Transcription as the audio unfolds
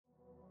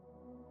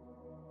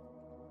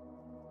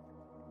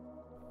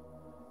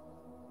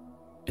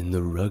In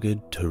the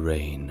rugged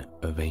terrain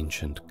of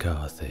ancient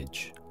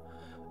Carthage,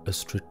 a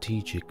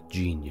strategic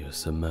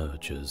genius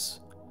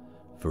emerges,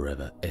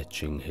 forever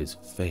etching his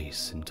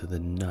face into the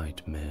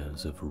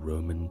nightmares of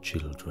Roman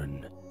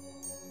children.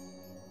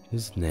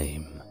 His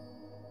name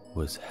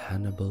was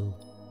Hannibal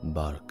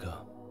Barca.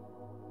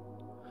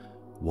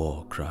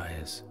 War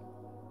cries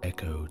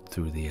echoed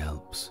through the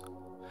Alps,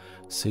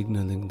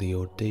 signaling the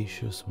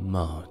audacious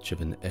march of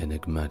an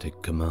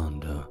enigmatic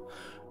commander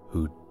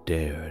who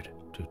dared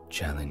to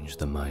challenge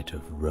the might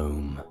of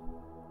Rome.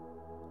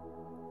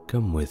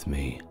 Come with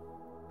me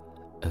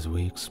as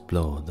we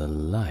explore the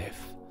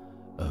life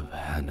of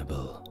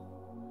Hannibal.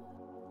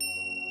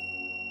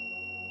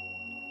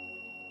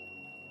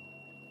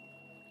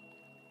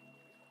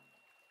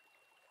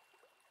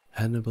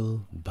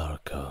 Hannibal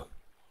Barca,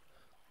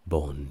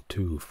 born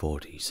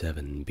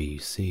 247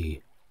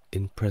 BC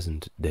in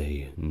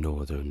present-day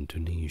northern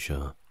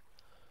Tunisia,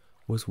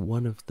 was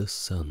one of the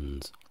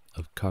sons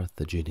of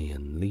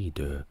Carthaginian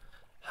leader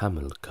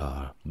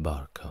Hamilcar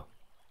Barca.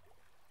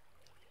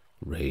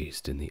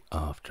 Raised in the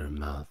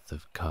aftermath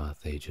of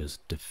Carthage's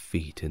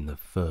defeat in the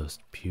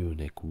First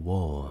Punic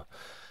War,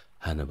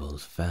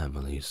 Hannibal's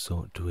family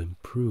sought to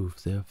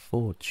improve their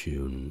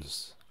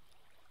fortunes.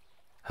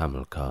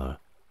 Hamilcar,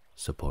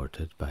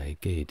 supported by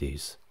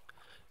Gades,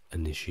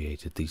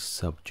 initiated the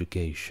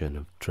subjugation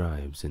of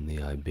tribes in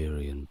the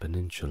Iberian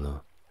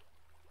Peninsula.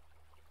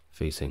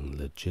 Facing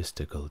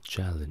logistical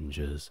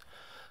challenges,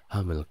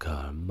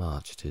 Hamilcar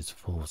marched his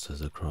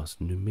forces across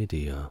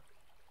Numidia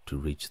to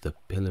reach the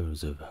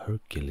Pillars of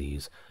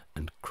Hercules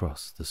and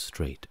cross the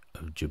Strait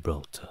of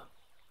Gibraltar.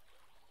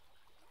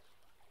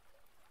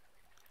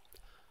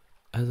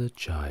 As a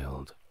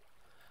child,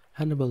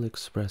 Hannibal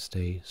expressed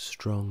a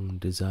strong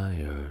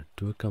desire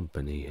to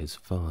accompany his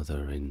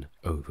father in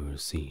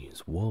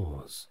overseas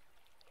wars.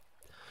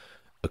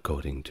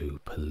 According to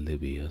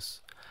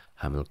Polybius,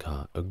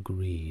 Hamilcar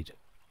agreed,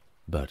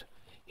 but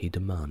he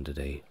demanded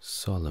a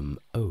solemn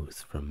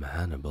oath from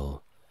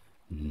Hannibal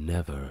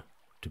never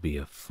to be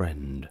a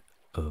friend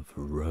of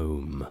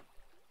Rome.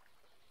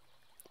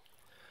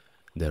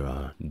 There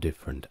are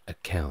different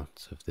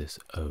accounts of this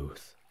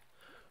oath,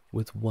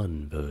 with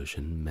one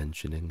version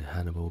mentioning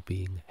Hannibal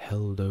being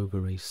held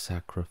over a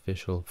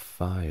sacrificial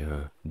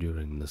fire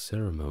during the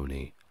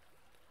ceremony.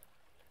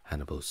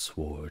 Hannibal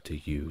swore to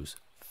use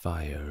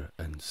fire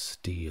and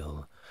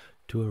steel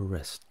to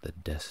arrest the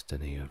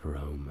destiny of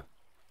Rome.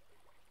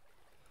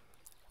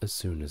 As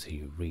soon as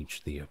he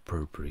reached the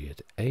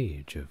appropriate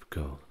age, of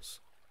course.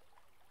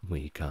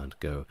 We can't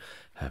go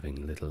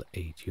having little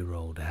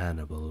 8-year-old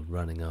Hannibal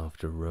running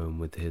after Rome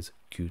with his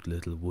cute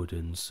little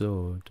wooden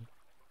sword.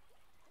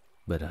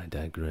 But I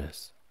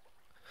digress.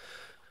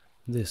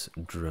 This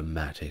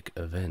dramatic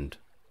event,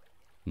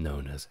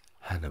 known as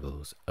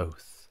Hannibal's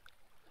Oath,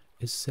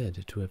 is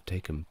said to have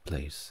taken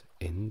place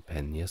in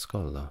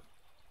Peñascola,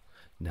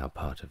 now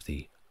part of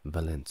the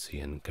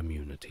Valencian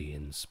community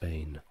in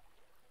Spain.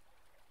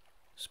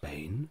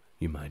 Spain,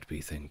 you might be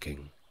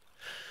thinking.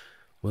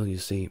 Well, you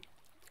see,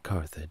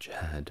 Carthage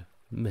had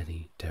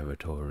many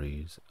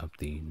territories up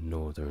the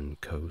northern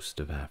coast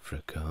of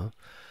Africa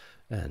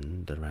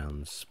and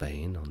around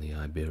Spain on the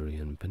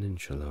Iberian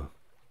Peninsula.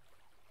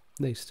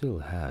 They still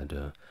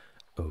had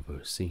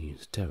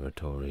overseas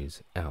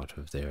territories out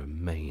of their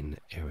main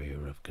area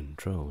of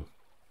control.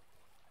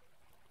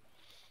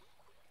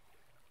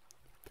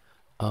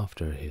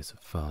 After his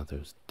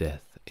father's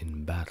death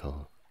in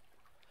battle,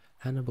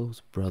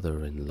 Hannibal's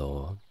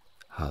brother-in-law,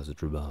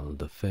 Hasdrubal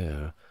the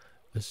Fair,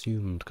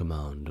 assumed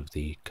command of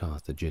the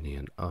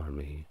Carthaginian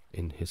army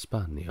in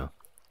Hispania.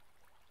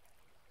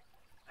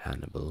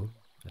 Hannibal,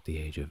 at the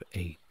age of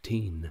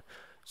 18,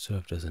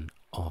 served as an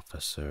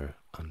officer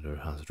under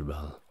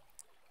Hasdrubal.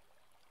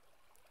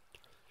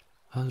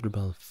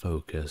 Hasdrubal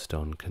focused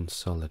on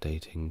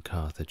consolidating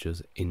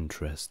Carthage's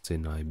interests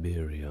in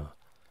Iberia,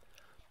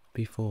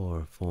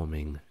 before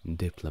forming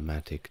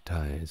diplomatic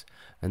ties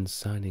and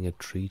signing a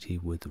treaty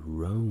with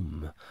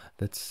Rome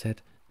that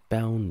set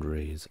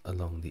boundaries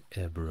along the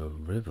Ebro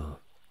River.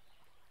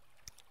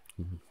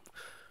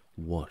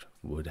 What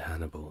would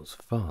Hannibal's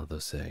father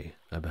say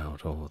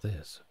about all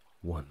this?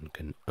 One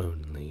can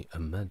only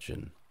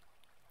imagine.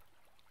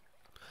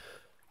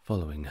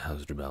 Following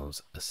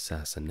Hasdrubal's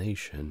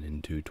assassination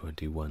in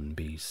 221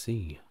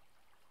 BC,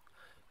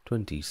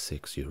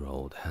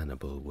 26-year-old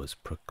Hannibal was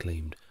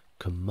proclaimed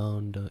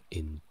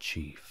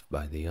commander-in-chief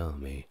by the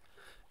army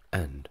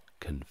and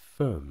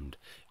confirmed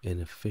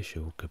in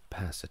official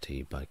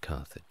capacity by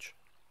Carthage.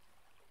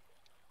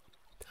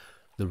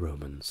 The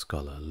Roman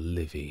scholar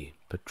Livy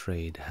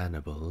portrayed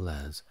Hannibal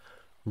as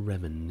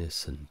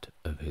reminiscent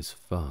of his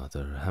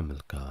father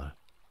Hamilcar,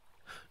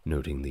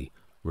 noting the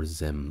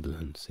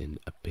resemblance in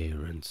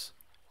appearance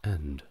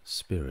and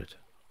spirit.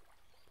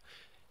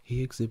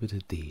 He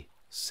exhibited the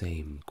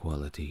same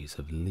qualities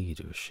of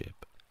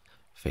leadership,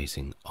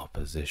 facing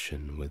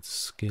opposition with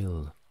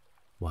skill,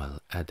 while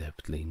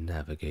adeptly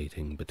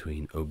navigating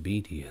between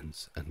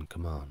obedience and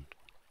command.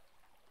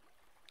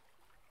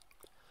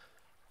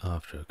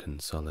 After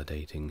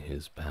consolidating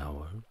his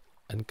power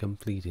and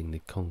completing the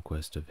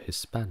conquest of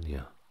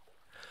Hispania,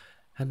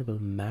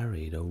 Hannibal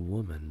married a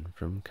woman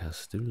from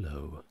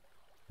Castulo,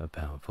 a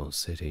powerful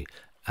city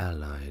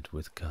allied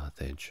with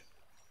Carthage.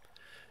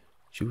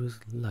 She was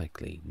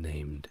likely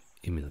named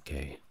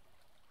Hamilcar.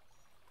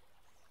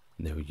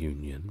 Their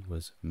union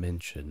was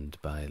mentioned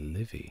by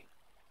Livy,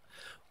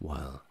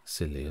 while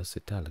Silius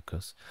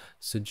Italicus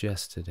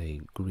suggested a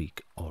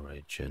Greek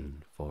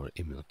origin for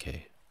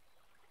Hamilcar.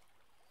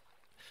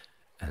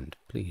 And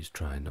please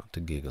try not to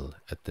giggle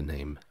at the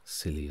name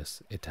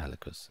Silius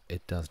Italicus.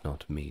 It does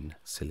not mean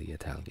silly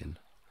Italian,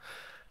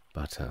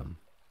 but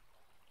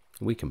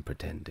we can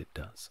pretend it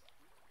does.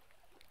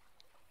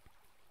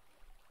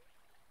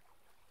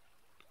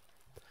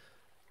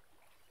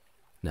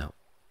 Now,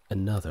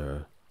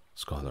 another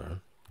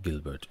scholar,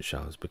 Gilbert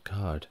Charles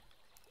Picard,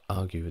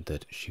 argued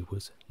that she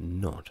was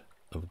not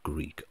of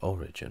Greek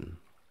origin.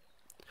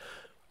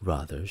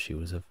 Rather, she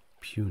was of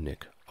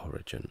Punic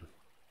origin.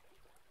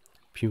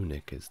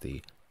 Punic is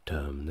the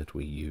term that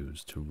we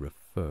use to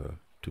refer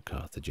to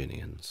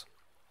Carthaginians,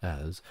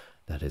 as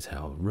that is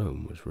how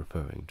Rome was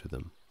referring to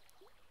them.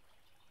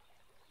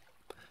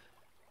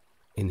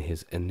 In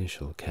his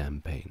initial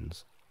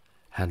campaigns,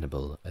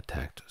 Hannibal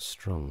attacked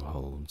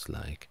strongholds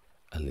like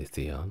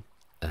Elythia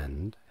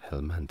and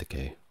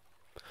Helmantike,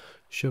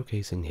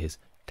 showcasing his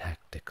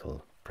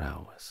tactical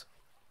prowess.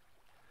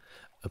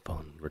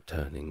 Upon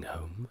returning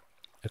home,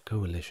 a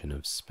coalition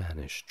of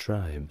Spanish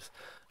tribes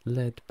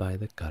led by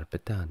the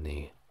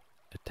Carpetani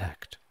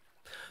attacked,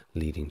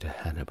 leading to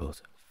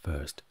Hannibal's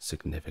first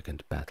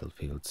significant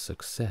battlefield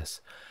success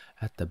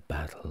at the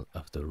Battle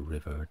of the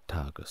River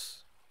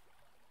Tagus.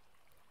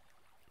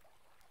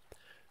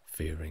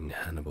 Fearing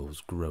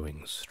Hannibal's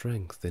growing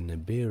strength in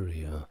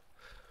Iberia,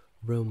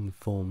 Rome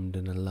formed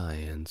an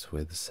alliance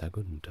with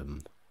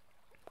Saguntum,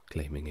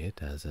 claiming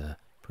it as a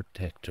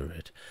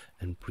protectorate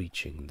and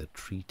breaching the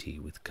treaty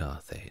with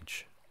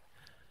Carthage.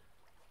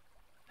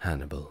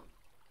 Hannibal,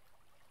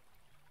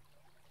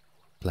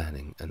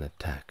 planning an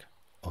attack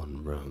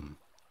on Rome,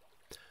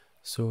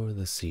 saw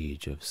the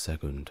siege of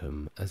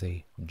Saguntum as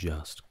a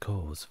just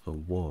cause for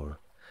war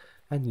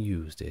and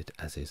used it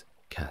as his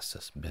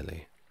casus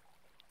belli.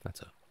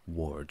 That's a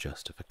war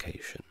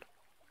justification.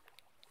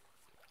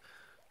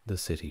 The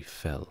city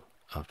fell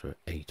after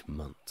 8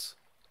 months,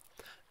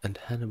 and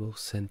Hannibal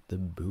sent the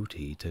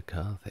booty to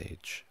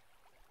Carthage,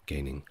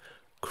 gaining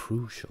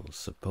crucial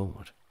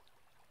support.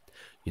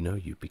 You know,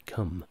 you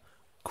become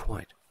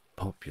quite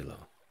popular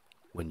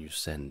when you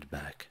send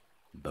back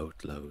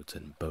boatloads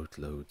and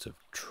boatloads of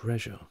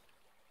treasure.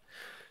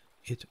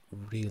 It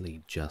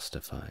really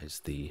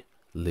justifies the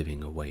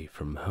living away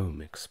from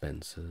home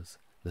expenses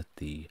that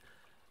the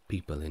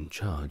people in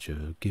charge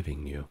are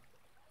giving you.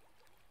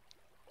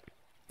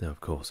 Now, of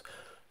course,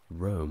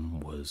 Rome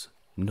was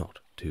not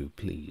too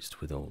pleased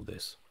with all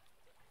this.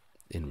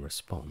 In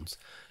response,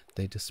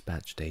 they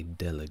dispatched a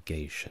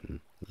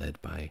delegation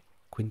led by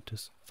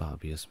Quintus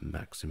Fabius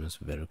Maximus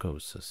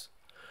Verrucosus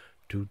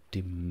to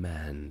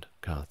demand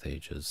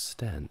Carthage's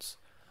stance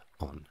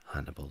on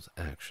Hannibal's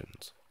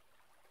actions.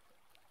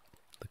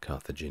 The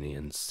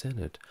Carthaginian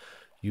Senate,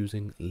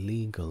 using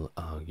legal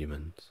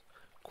arguments,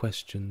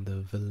 questioned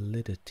the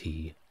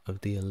validity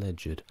of the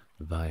alleged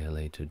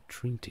violated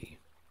treaty.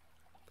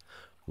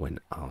 When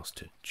asked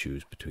to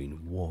choose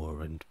between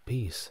war and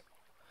peace,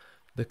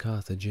 the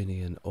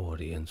Carthaginian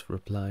audience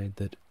replied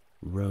that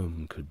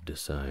Rome could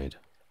decide.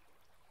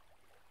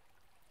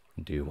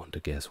 Do you want to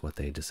guess what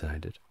they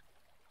decided?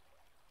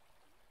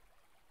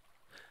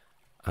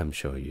 I'm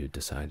sure you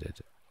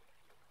decided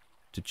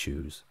to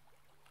choose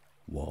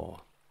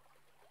war,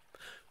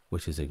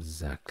 which is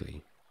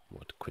exactly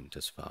what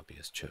Quintus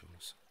Fabius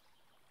chose.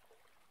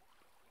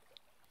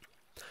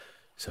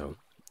 So,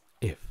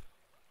 if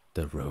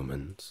the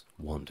Romans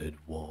wanted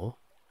war,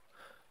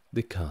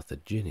 the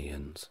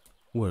Carthaginians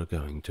were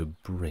going to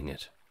bring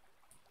it,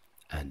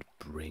 and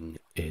bring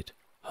it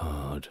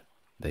hard.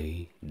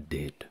 They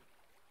did.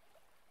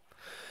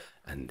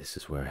 And this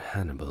is where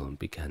Hannibal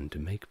began to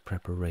make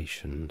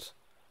preparations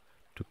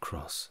to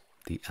cross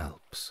the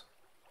Alps.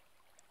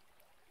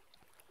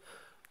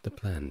 The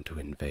plan to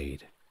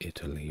invade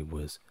Italy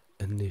was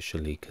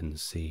initially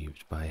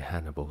conceived by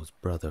Hannibal's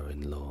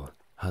brother-in-law,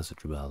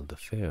 Hasdrubal the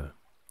Fair,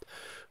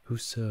 who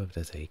served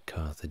as a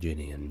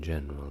Carthaginian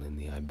general in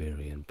the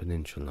Iberian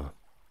Peninsula.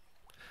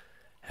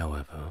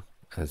 However,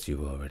 as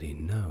you already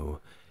know,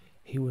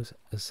 he was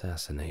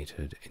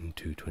assassinated in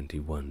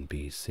 221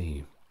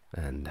 BC,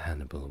 and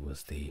Hannibal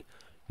was the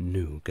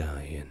new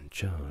guy in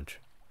charge.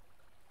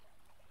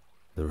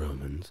 The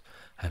Romans,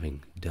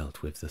 having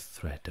dealt with the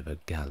threat of a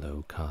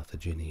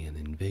Gallo-Carthaginian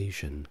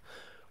invasion,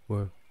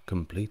 were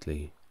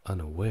completely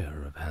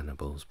unaware of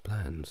Hannibal's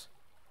plans.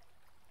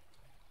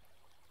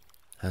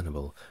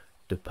 Hannibal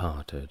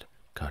departed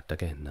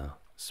Cartagena,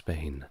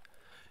 Spain,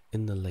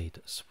 in the late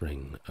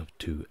spring of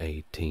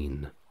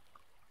 218.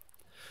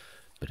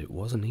 But it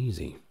wasn't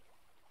easy.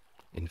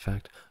 In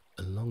fact,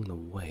 along the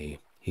way,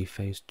 he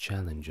faced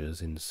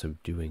challenges in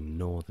subduing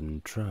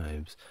northern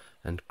tribes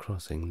and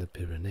crossing the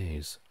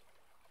Pyrenees.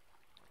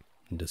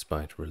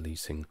 Despite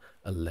releasing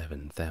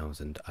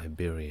 11,000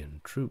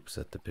 Iberian troops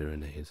at the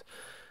Pyrenees,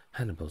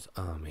 Hannibal's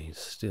army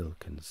still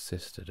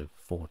consisted of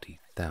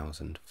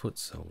 40,000 foot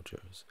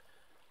soldiers,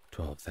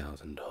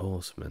 12,000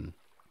 horsemen,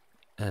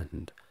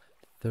 and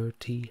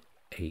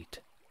 38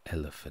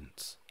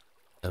 elephants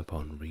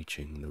upon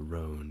reaching the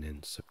Rhone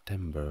in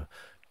September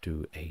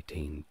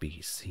 218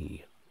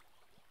 BC.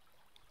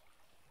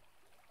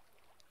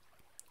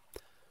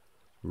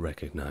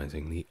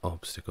 Recognizing the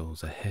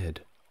obstacles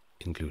ahead,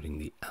 including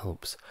the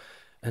Alps,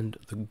 and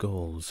the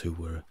Gauls who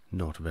were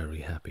not very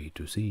happy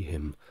to see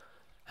him,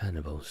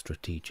 Hannibal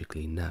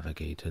strategically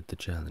navigated the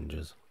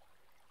challenges,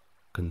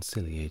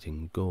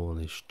 conciliating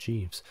Gaulish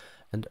chiefs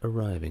and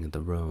arriving at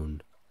the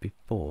Rhone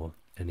before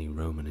any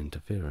Roman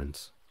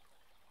interference.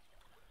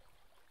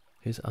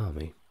 His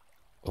army,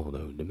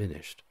 although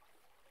diminished,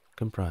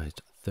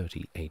 comprised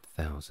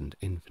 38,000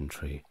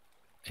 infantry,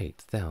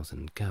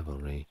 8,000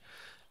 cavalry,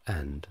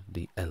 and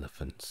the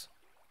elephants.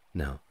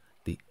 Now,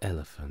 the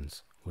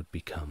elephants would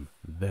become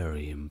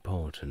very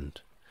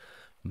important,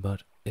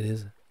 but it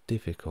is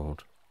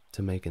difficult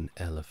to make an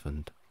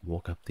elephant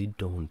walk up the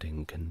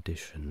daunting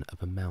condition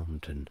of a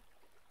mountain.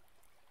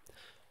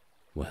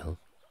 Well,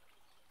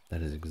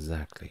 that is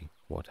exactly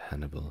what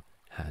Hannibal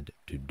had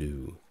to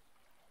do.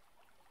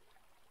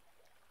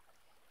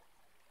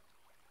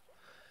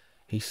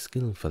 He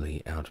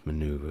skillfully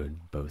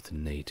outmaneuvered both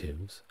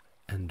natives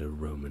and a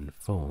Roman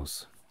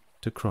force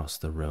to cross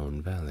the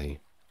Rhone Valley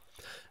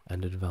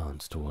and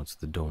advance towards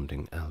the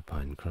daunting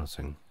Alpine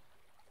crossing.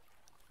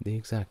 The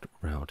exact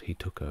route he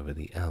took over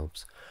the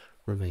Alps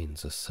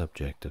remains a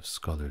subject of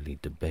scholarly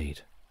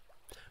debate,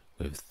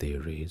 with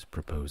theories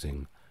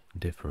proposing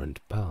different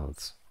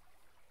paths.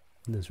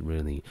 There's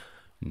really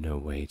no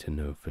way to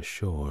know for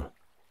sure,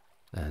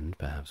 and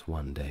perhaps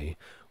one day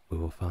we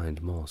will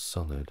find more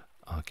solid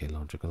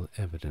archaeological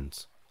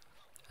evidence,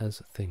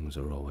 as things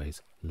are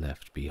always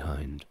left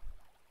behind.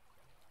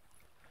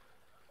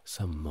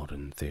 Some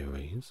modern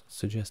theories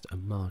suggest a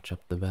march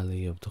up the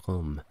valley of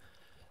Drôme,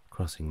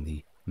 crossing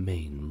the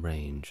main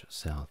range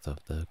south of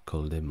the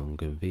Col de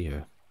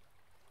Montgevir.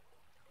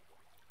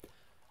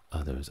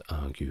 Others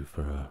argue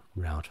for a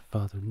route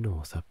farther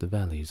north up the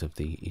valleys of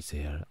the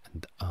Isère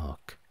and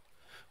Arc,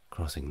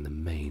 crossing the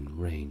main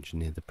range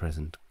near the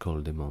present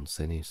Col de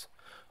Mont-Cenis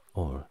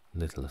or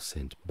Little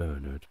St.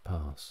 Bernard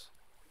Pass.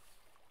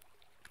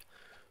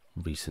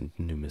 Recent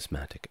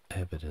numismatic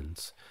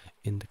evidence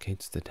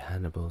indicates that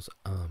Hannibal's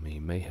army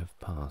may have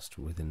passed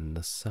within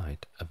the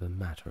site of a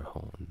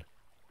Matterhorn.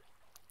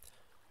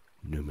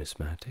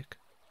 Numismatic?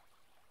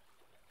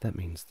 That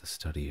means the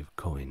study of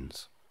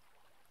coins.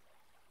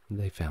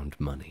 They found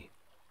money.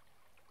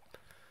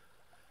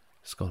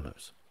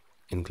 Scholars,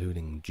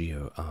 including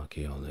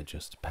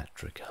geoarchaeologist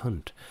Patrick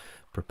Hunt,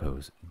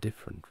 propose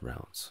different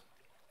routes,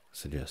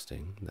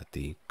 suggesting that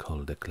the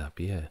Col de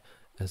Clapier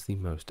is the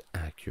most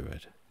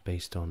accurate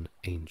based on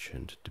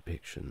ancient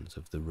depictions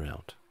of the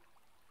route.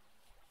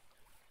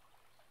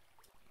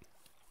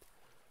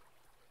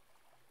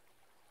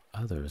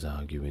 Others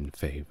argue in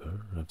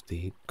favor of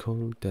the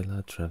Col de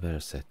la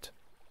Traversette,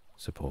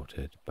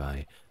 supported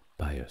by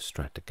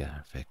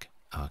biostratigraphic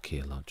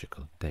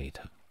archaeological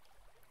data.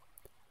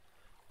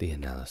 The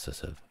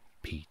analysis of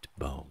peat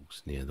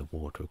bogs near the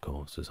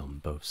watercourses on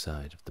both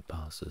sides of the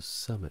pass's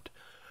summit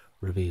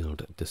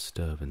revealed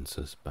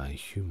disturbances by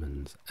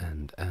humans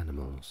and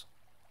animals.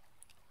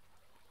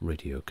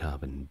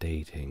 Radiocarbon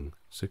dating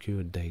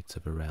secured dates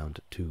of around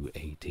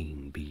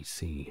 218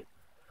 BC,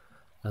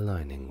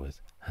 aligning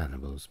with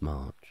Hannibal's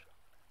march.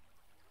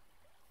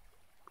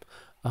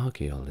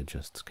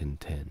 Archaeologists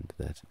contend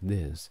that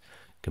this,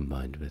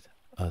 combined with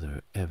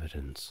other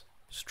evidence,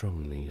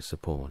 strongly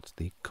supports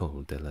the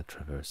Col de la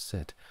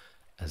Traversette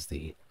as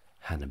the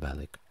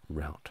Hannibalic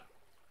route.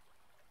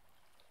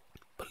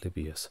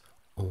 Polybius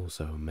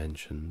also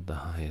mentioned the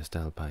highest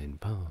Alpine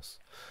pass,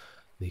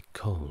 the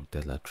Col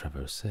de la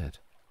Traversette,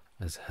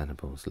 as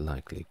Hannibal's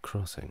likely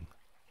crossing,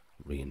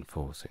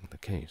 reinforcing the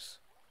case.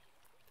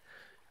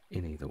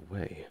 In either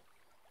way,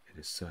 it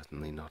is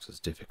certainly not as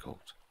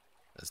difficult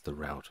as the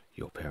route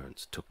your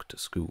parents took to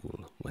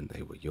school when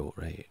they were your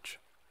age.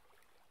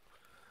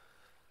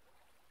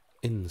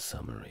 In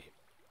summary,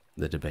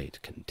 the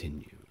debate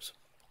continues,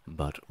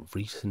 but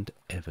recent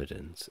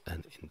evidence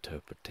and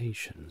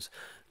interpretations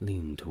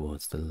lean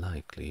towards the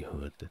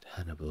likelihood that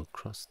Hannibal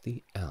crossed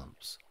the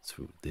Alps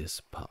through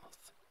this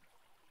path.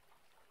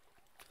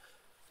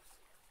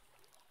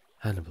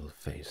 Hannibal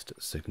faced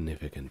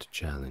significant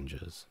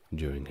challenges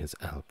during his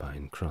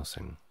Alpine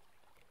crossing,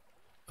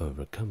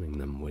 overcoming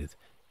them with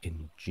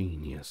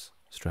ingenious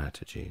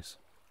strategies,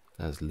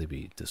 as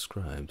Livy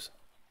describes.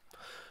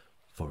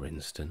 For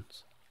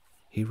instance,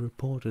 he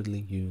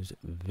reportedly used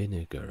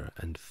vinegar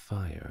and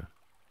fire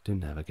to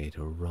navigate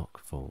a rock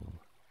fall.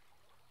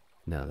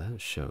 Now that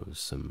shows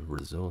some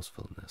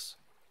resourcefulness.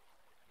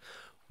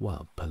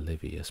 While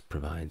Polybius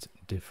provides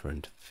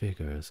different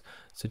figures,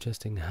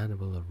 suggesting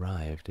Hannibal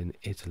arrived in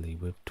Italy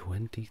with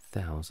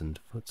 20,000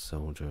 foot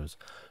soldiers,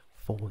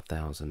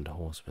 4,000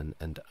 horsemen,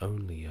 and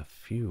only a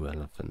few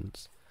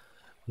elephants,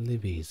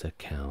 Livy's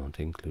account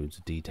includes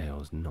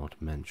details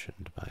not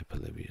mentioned by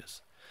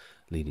Polybius,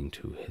 leading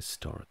to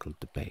historical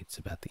debates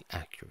about the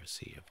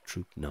accuracy of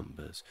troop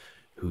numbers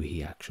who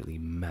he actually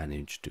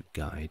managed to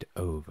guide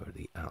over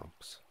the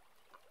Alps.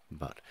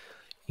 But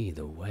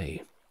either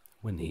way,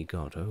 when he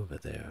got over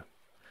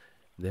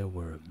there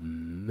were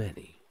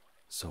many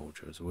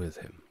soldiers with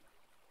him.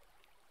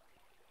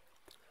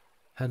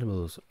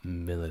 Hannibal's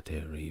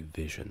military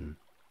vision,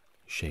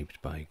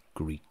 shaped by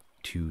Greek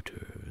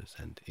tutors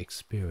and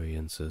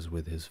experiences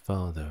with his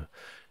father,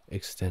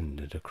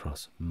 extended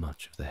across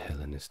much of the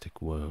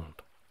Hellenistic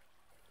world.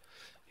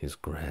 His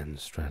grand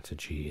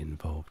strategy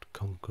involved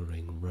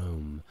conquering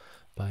Rome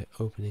by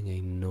opening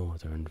a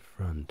northern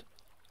front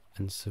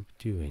and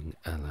subduing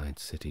allied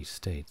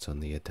city-states on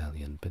the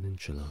Italian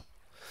peninsula,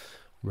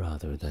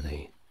 rather than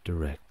a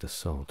direct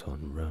assault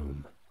on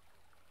Rome.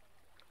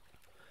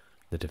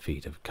 The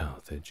defeat of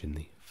Carthage in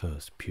the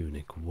First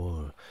Punic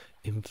War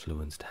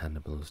influenced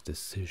Hannibal's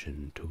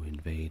decision to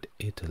invade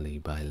Italy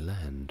by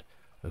land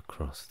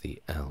across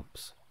the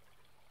Alps.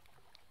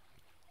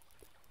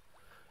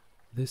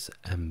 This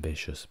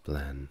ambitious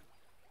plan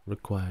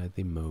required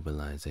the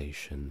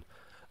mobilization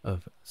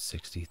of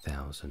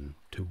 60,000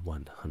 to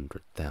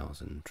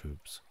 100,000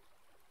 troops,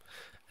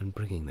 and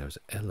bringing those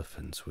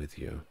elephants with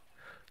you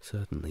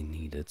certainly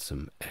needed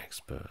some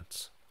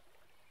experts.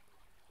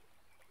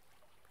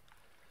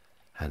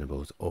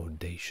 Hannibal's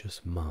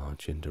audacious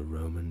march into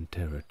Roman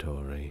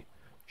territory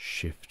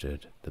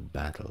shifted the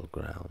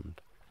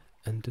battleground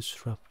and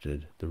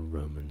disrupted the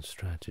Roman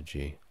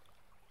strategy.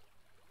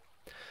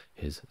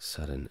 His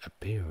sudden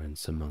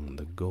appearance among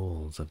the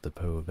Gauls of the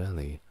Po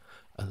Valley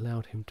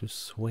allowed him to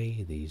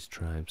sway these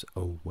tribes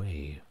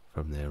away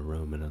from their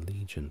Roman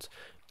allegiance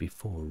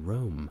before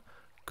Rome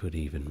could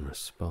even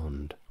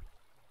respond.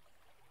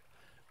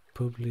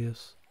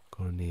 Publius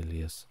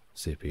Cornelius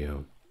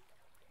Scipio,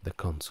 the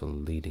consul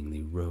leading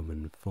the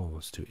Roman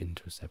force to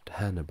intercept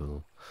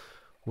Hannibal,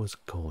 was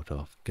caught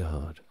off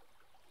guard,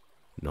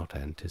 not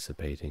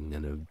anticipating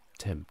an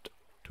attempt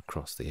to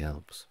cross the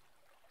Alps.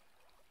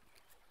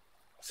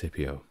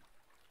 Scipio,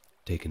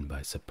 taken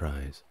by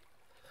surprise,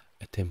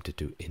 attempted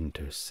to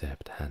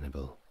intercept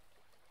Hannibal,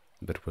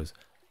 but was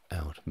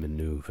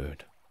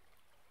outmaneuvered.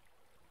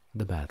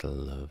 The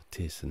Battle of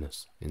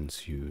Ticinus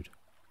ensued,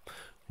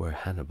 where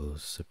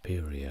Hannibal's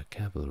superior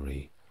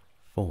cavalry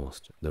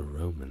forced the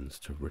Romans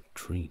to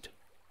retreat.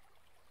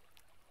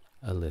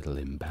 A little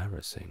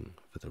embarrassing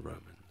for the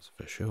Romans,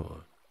 for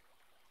sure.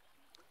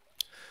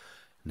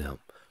 Now,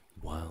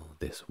 while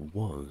this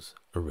was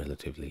a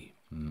relatively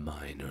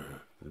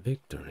minor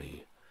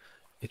victory,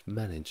 it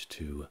managed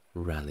to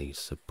rally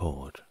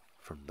support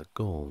from the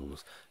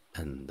Gauls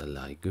and the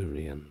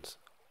Ligurians,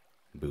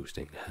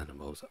 boosting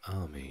Hannibal's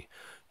army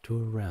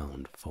to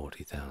around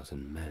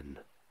 40,000 men.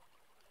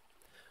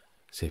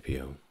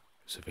 Scipio,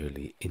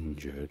 severely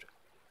injured,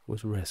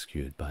 was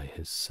rescued by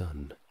his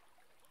son,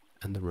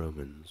 and the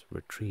Romans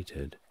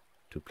retreated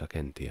to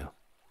Placentia.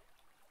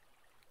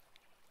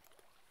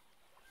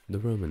 The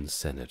Roman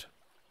Senate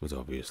was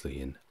obviously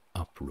in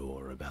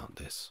uproar about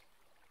this.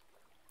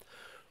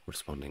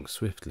 Responding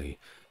swiftly,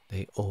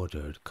 they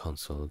ordered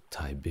Consul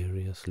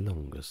Tiberius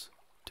Longus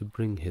to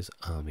bring his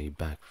army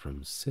back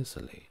from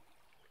Sicily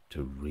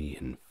to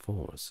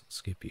reinforce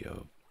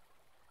Scipio.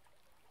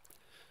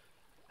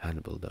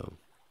 Hannibal, though,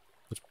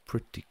 was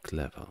pretty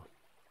clever.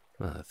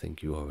 Well, I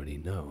think you already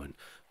know, and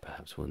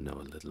perhaps will know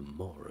a little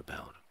more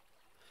about.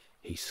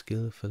 He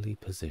skillfully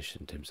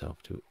positioned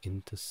himself to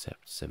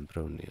intercept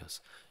Sempronius,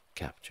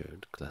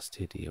 captured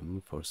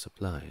Clastidium for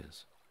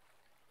supplies.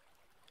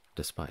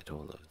 Despite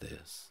all of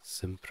this,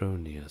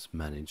 Sempronius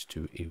managed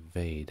to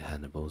evade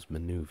Hannibal's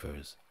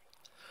maneuvers,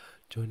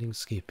 joining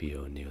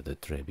Scipio near the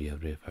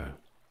Trebia River.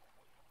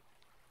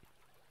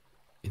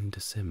 In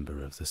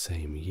December of the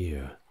same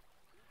year,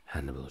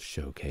 Hannibal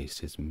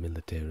showcased his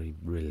military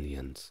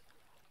brilliance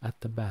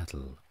at the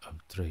Battle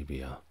of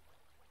Trebia.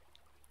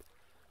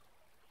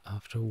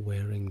 After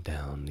wearing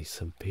down the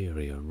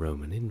superior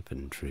Roman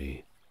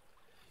infantry,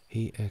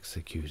 he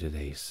executed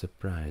a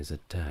surprise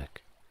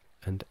attack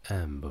and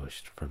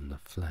ambushed from the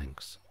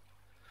flanks,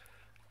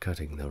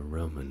 cutting the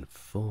Roman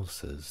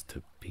forces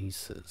to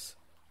pieces.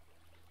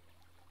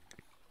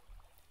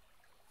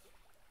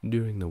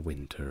 During the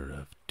winter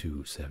of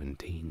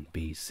 217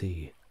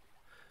 BC,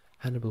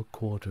 Hannibal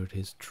quartered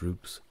his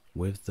troops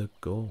with the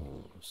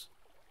Gauls.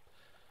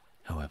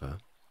 However,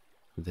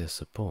 their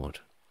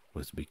support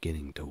was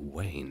beginning to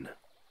wane,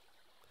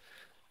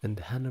 and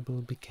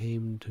Hannibal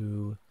began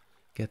to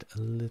get a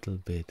little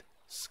bit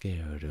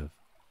scared of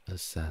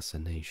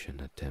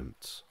assassination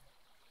attempts.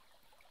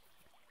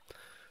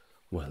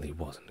 Well, he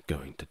wasn't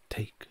going to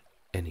take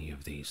any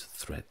of these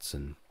threats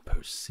and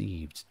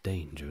perceived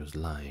dangers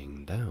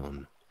lying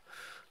down,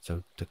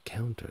 so to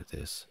counter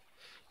this,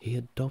 he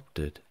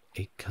adopted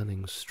a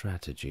cunning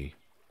strategy.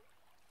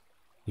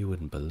 You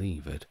wouldn't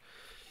believe it.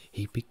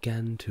 He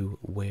began to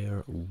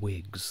wear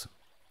wigs.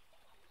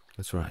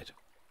 That's right,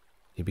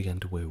 he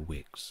began to wear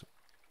wigs,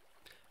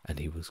 and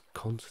he was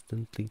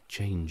constantly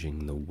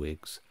changing the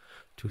wigs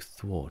to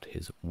thwart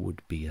his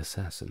would-be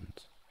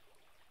assassins.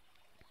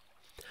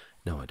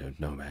 Now, I don't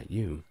know about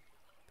you,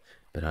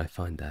 but I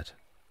find that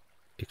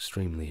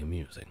extremely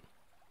amusing.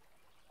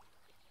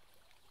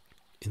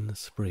 In the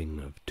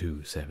spring of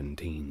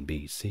 217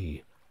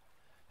 BC,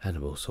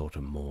 Hannibal sought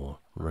a more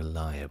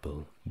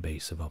reliable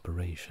base of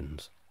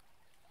operations,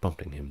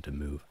 prompting him to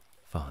move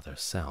farther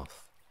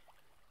south.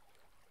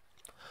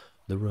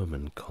 The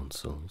Roman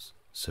consuls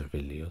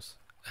Servilius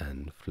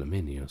and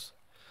Flaminius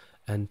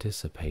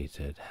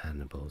anticipated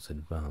Hannibal's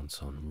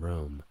advance on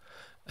Rome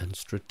and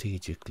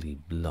strategically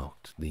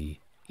blocked the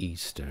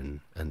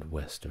eastern and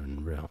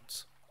western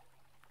routes.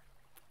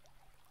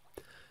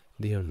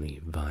 The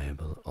only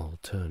viable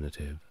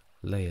alternative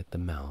lay at the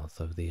mouth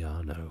of the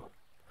Arno,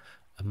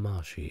 a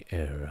marshy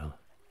area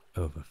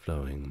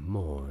overflowing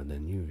more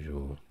than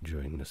usual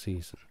during the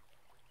season.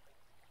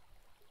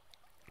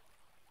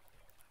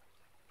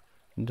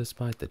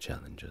 Despite the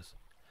challenges,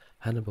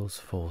 Hannibal's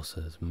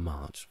forces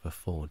marched for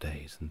 4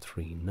 days and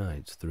 3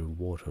 nights through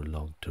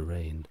waterlogged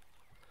terrain,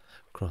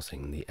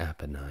 crossing the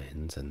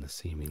Apennines and the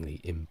seemingly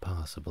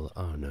impassable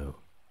Arno.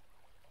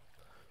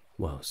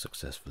 While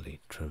successfully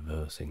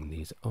traversing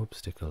these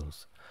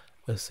obstacles,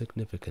 a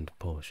significant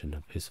portion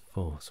of his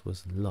force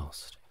was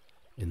lost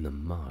in the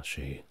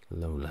marshy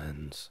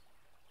lowlands.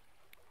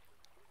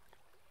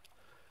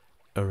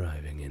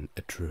 Arriving in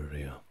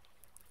Etruria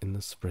in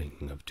the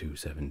spring of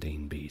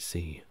 217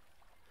 BC,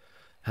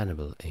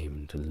 Hannibal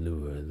aimed to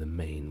lure the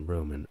main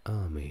Roman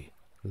army,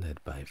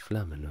 led by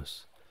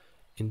Flamininus,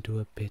 into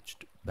a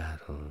pitched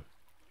battle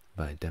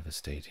by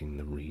devastating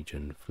the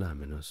region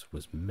Flamininus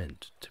was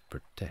meant to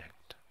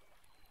protect.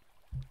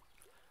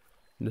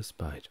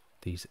 Despite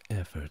these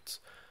efforts,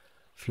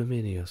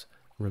 Flaminius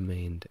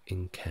remained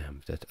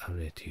encamped at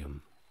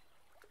Arretium.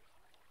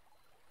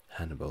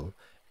 Hannibal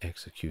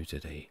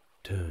executed a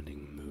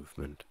turning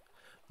movement,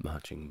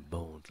 marching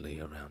boldly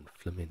around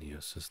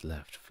Flaminius's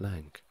left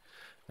flank,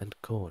 and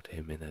caught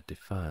him in a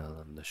defile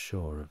on the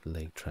shore of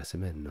Lake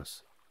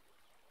Trasimenius.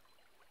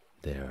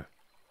 There,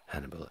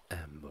 Hannibal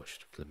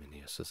ambushed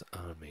Flaminius's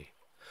army,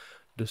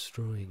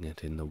 destroying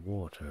it in the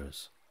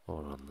waters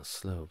or on the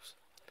slopes,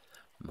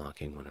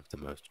 marking one of the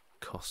most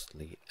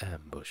costly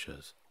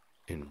ambushes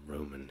in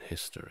Roman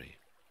history.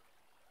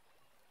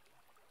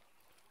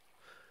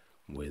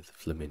 With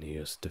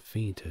Flaminius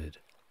defeated,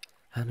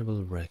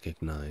 Hannibal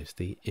recognized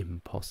the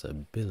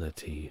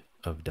impossibility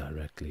of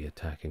directly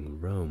attacking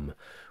Rome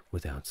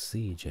without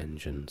siege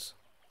engines.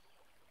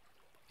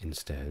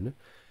 Instead,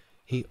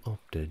 he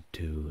opted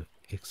to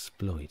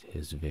exploit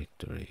his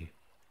victory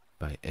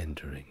by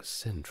entering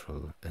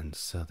central and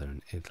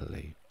southern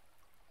Italy,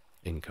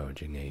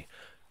 encouraging a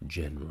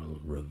general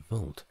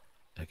revolt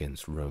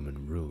against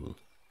Roman rule.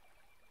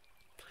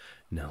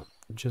 Now,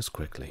 just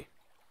quickly,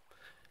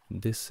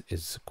 this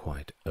is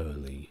quite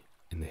early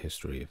in the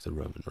history of the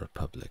Roman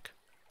Republic,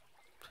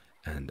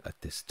 and at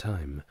this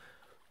time,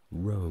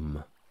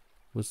 Rome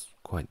was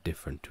quite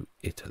different to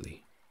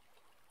Italy.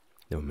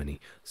 There were many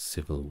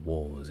civil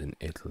wars in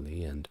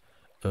Italy, and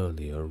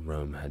earlier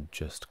Rome had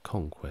just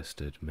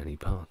conquered many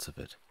parts of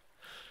it.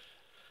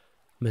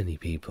 Many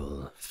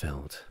people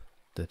felt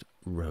that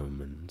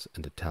Romans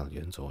and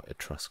Italians, or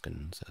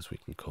Etruscans as we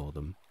can call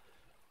them,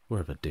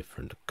 were of a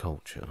different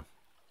culture.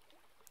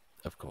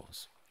 Of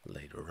course,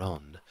 later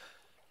on,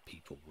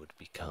 people would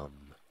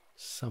become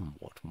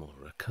somewhat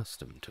more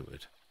accustomed to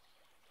it.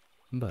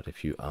 But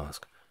if you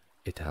ask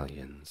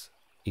Italians,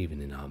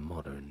 even in our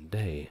modern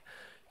day,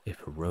 if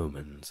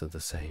Romans are the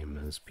same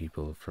as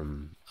people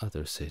from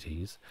other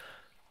cities,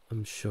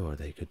 I'm sure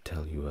they could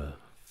tell you a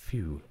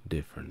few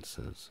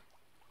differences.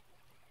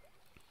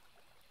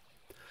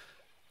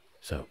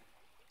 So,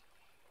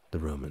 the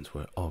Romans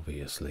were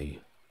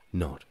obviously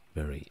not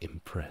very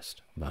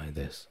impressed by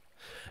this,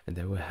 and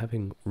they were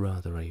having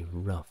rather a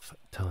rough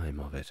time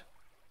of it.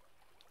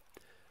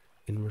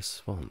 In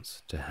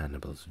response to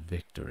Hannibal's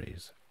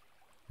victories,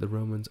 the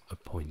Romans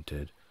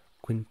appointed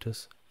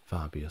Quintus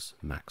Fabius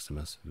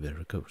Maximus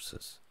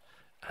Verrucosus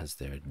as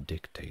their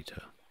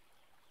dictator.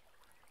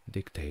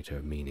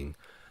 Dictator meaning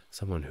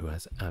someone who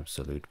has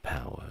absolute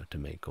power to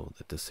make all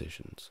the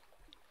decisions.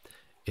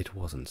 It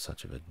wasn't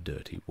such of a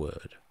dirty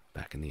word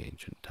back in the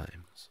ancient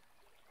times.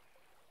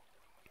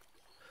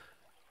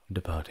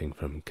 Departing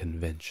from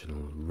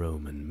conventional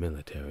Roman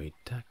military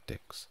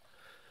tactics,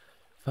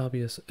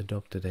 Fabius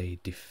adopted a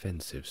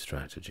defensive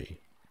strategy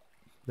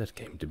that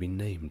came to be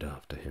named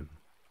after him.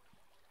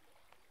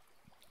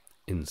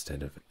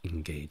 Instead of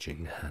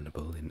engaging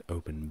Hannibal in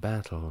open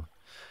battle,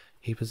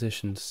 he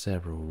positioned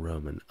several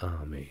Roman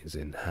armies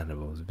in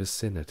Hannibal's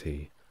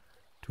vicinity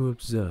to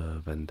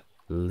observe and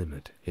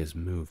limit his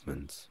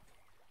movements.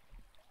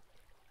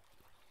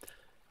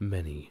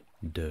 Many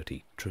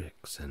dirty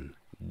tricks and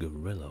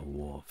guerrilla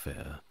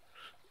warfare.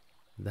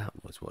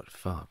 That was what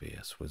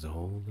Fabius was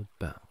all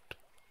about.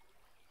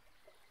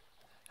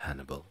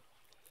 Hannibal,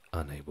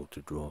 unable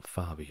to draw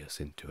Fabius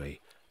into a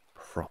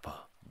proper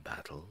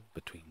battle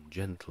between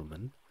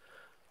gentlemen,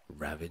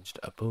 ravaged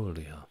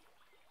Apulia,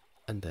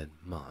 and then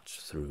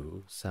marched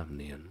through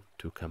Samnium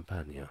to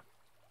Campania,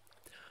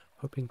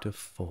 hoping to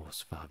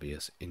force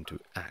Fabius into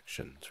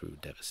action through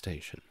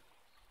devastation.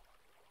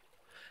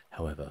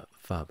 However,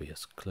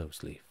 Fabius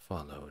closely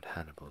followed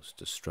Hannibal's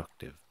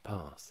destructive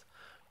path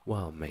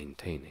while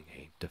maintaining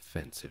a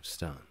defensive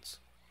stance.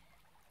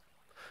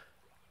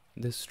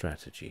 This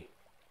strategy,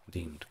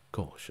 deemed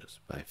cautious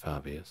by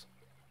Fabius,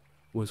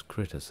 was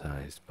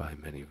criticized by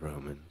many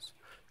Romans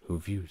who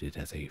viewed it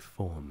as a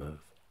form of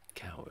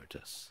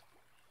cowardice.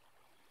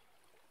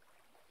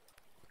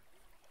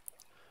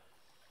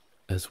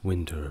 As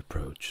winter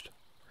approached,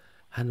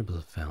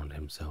 Hannibal found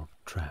himself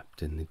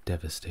trapped in the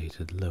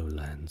devastated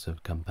lowlands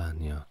of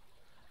Campania,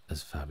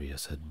 as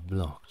Fabius had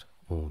blocked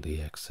all the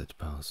exit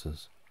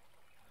passes.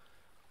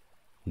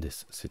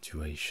 This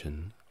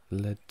situation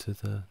led to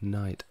the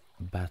night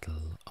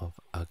Battle of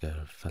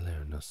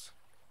Falernus.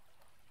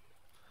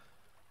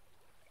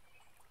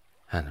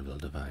 Hannibal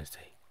devised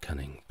a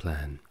cunning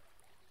plan.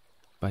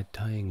 By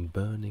tying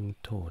burning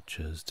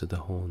torches to the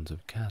horns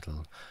of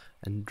cattle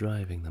and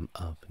driving them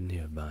up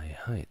nearby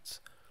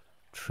heights,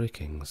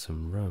 tricking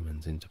some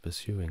Romans into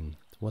pursuing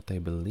what they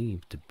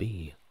believed to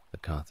be the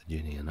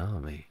Carthaginian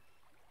army.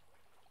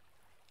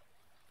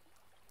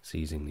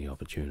 Seizing the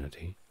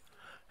opportunity,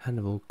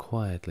 Hannibal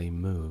quietly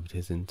moved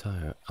his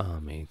entire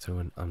army through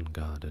an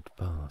unguarded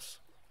pass.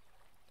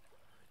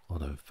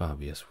 Although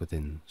Fabius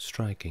within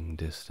striking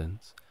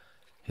distance,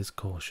 his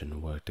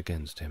caution worked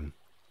against him,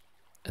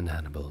 and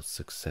Hannibal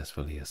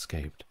successfully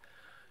escaped,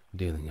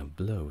 dealing a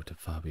blow to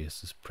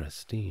Fabius's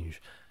prestige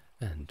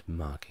and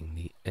marking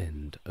the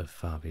end of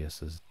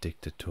Fabius's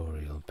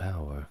dictatorial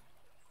power.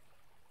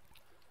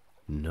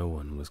 No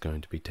one was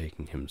going to be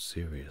taking him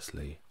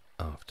seriously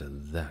after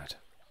that.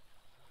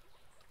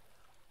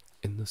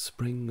 In the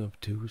spring of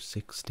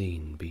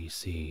 216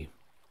 BC,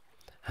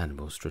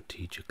 Hannibal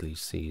strategically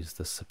seized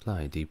the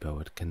supply depot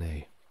at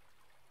Cannae,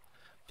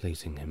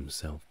 placing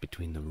himself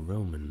between the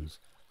Romans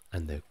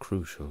and their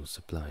crucial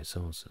supply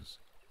sources.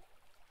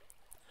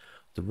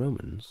 The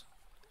Romans,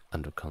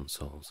 under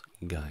consuls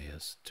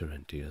Gaius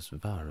Terentius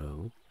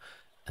Varro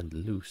and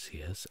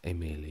Lucius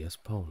Aemilius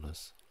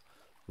Paulus,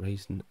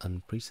 raised an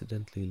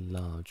unprecedentedly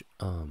large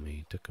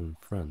army to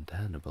confront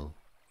Hannibal.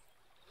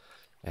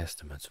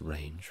 Estimates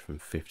range from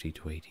 50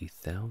 to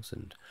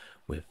 80,000,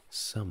 with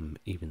some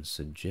even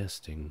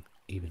suggesting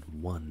even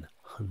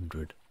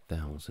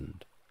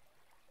 100,000.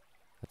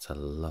 That's a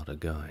lot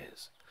of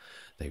guys.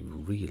 They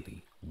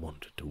really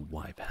wanted to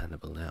wipe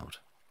Hannibal out.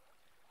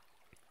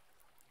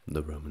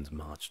 The Romans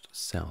marched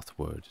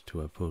southward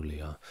to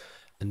Apulia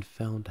and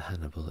found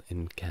Hannibal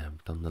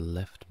encamped on the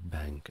left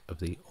bank of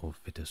the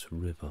Orphetus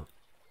River.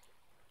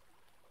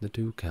 The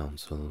two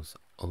consuls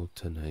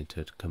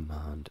alternated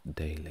command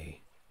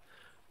daily,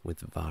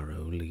 with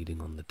Varro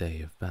leading on the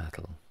day of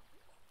battle.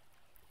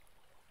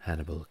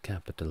 Hannibal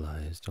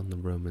capitalized on the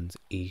Romans'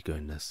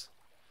 eagerness,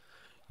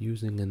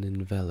 using an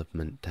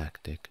envelopment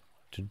tactic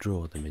to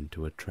draw them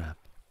into a trap.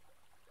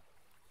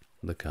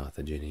 The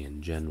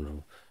Carthaginian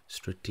general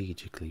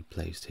strategically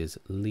placed his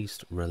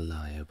least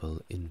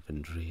reliable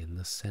infantry in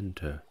the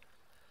center,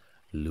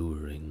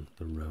 luring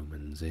the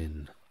Romans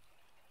in.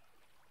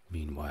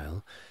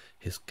 Meanwhile,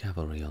 his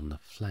cavalry on the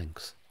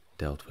flanks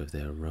dealt with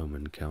their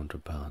Roman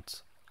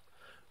counterparts,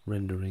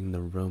 rendering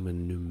the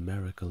Roman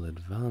numerical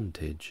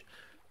advantage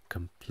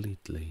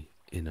completely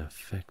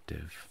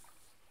ineffective.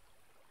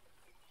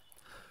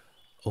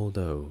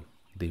 Although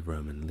the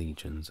Roman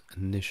legions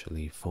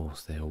initially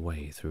forced their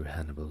way through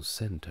Hannibal's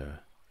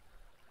center,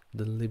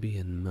 the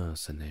Libyan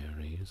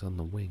mercenaries on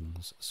the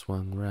wings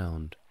swung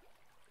round,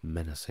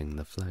 menacing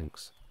the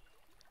flanks.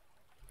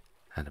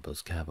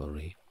 Hannibal's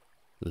cavalry,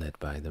 led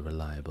by the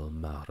reliable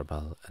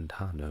Marbal and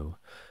Hanno,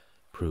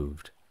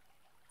 proved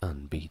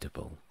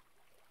unbeatable,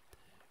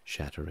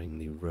 shattering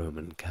the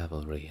Roman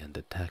cavalry and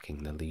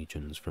attacking the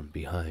legions from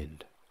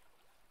behind.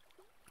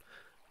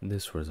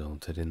 This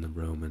resulted in the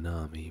Roman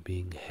army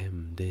being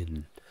hemmed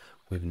in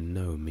with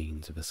no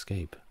means of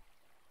escape.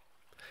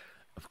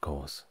 Of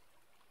course,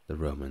 the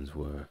Romans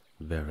were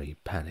very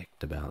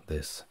panicked about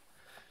this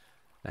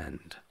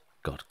and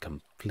got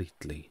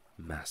completely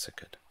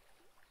massacred.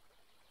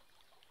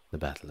 The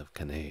Battle of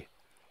Cannae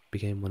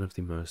became one of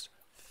the most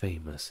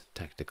famous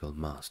tactical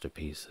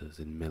masterpieces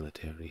in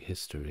military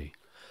history,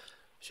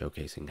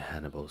 showcasing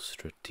Hannibal's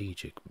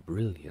strategic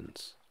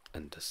brilliance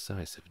and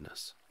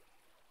decisiveness.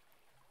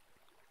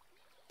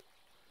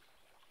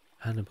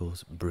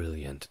 Hannibal's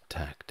brilliant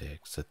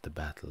tactics at the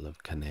Battle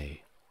of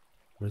Cannae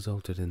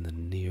resulted in the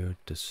near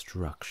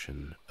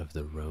destruction of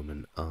the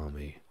Roman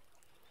army,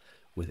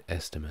 with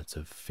estimates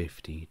of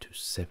 50 to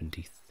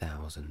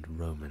 70,000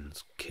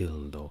 Romans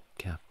killed or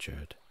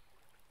captured.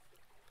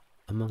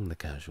 Among the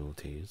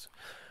casualties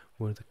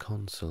were the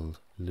consul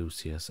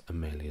Lucius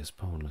Aemilius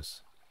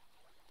Paulus,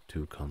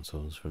 2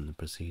 consuls from the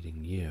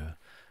preceding year,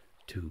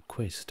 2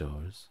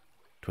 quaestors,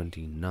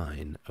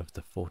 29 of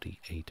the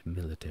 48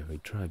 military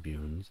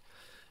tribunes,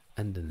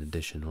 and an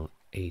additional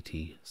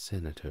 80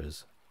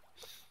 senators,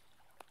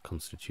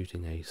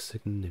 constituting a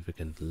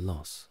significant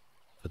loss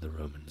for the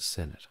Roman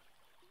Senate.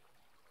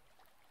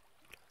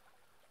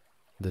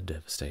 The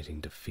devastating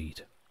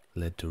defeat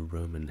led to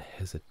Roman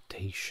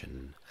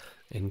hesitation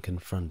in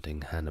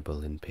confronting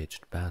Hannibal in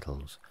pitched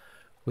battles,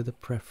 with a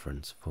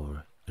preference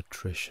for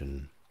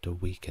attrition to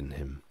weaken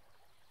him.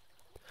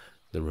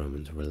 The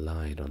Romans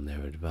relied on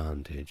their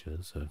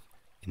advantages of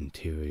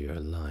interior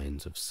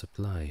lines of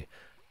supply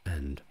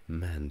and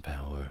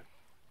manpower.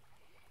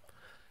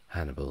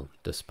 Hannibal,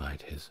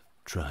 despite his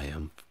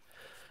triumph,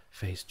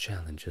 faced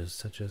challenges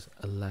such as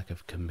a lack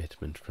of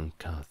commitment from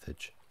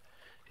Carthage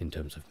in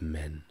terms of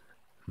men,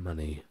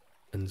 money,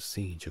 and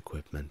siege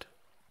equipment.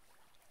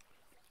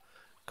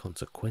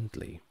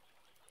 Consequently,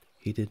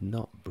 he did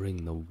not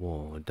bring the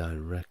war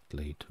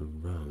directly to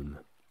Rome.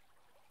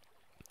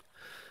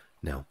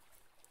 Now,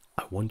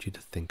 I want you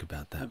to think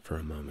about that for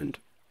a moment.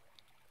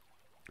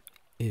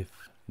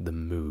 If the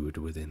mood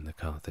within the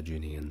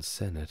Carthaginian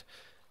Senate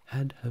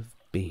had have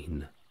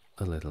been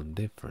a little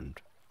different,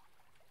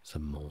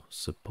 some more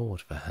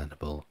support for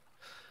Hannibal,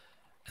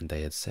 and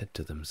they had said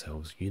to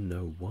themselves, you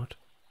know what?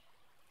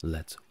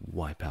 Let's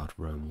wipe out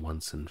Rome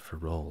once and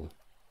for all.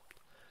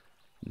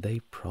 They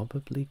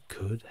probably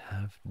could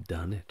have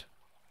done it.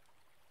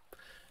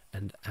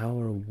 And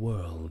our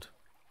world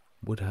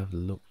would have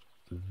looked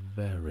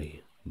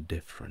very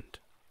different.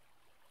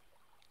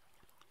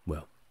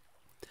 Well,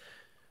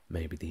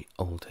 maybe the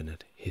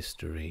alternate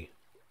history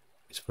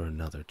is for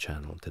another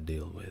channel to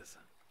deal with.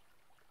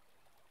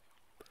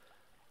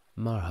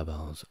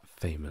 Marhabal's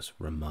famous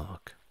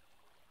remark,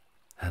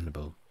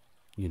 Hannibal,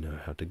 you know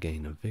how to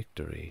gain a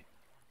victory,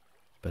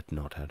 but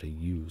not how to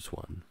use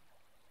one,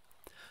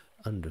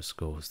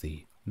 underscores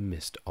the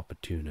missed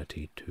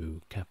opportunity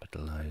to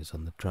capitalize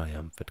on the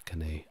triumph at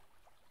Cannae.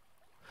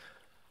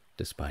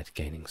 Despite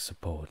gaining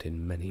support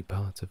in many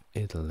parts of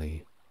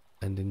Italy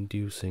and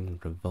inducing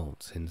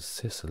revolts in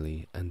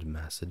Sicily and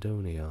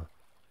Macedonia,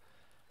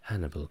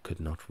 Hannibal could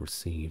not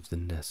receive the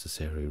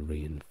necessary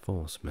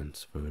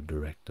reinforcements for a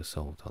direct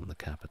assault on the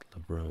capital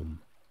of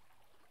Rome.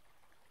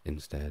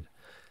 Instead,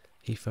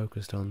 he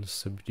focused on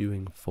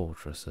subduing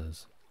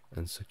fortresses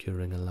and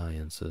securing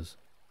alliances,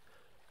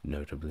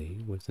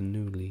 notably with the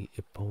newly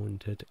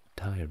appointed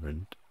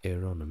tyrant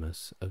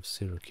Hieronymus of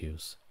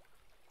Syracuse,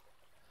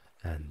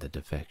 and the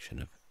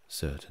defection of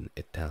certain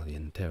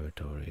Italian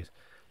territories,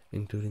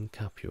 including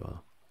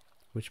Capua,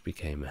 which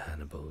became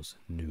Hannibal's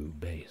new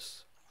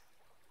base.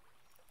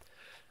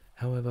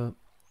 However,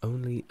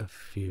 only a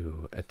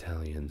few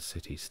Italian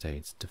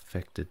city-states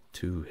defected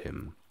to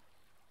him.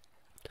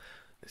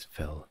 This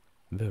fell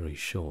very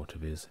short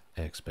of his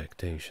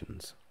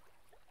expectations.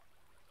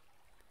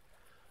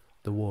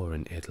 The war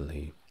in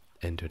Italy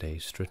entered a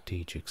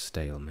strategic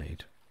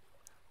stalemate,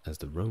 as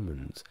the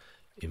Romans,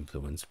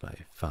 influenced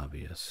by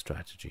Fabius'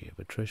 strategy of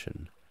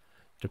attrition,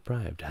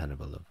 deprived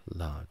Hannibal of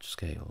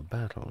large-scale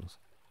battles,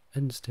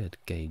 and instead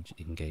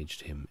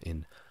engaged him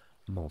in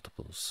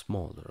multiple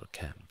smaller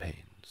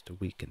campaigns to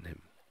weaken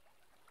him.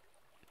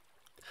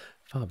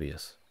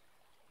 Fabius,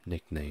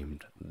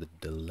 nicknamed the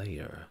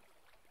Delayer,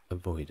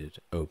 avoided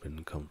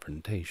open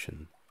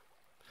confrontation,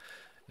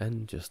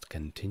 and just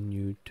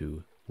continued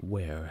to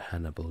wear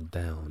Hannibal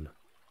down,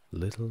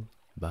 little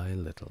by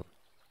little.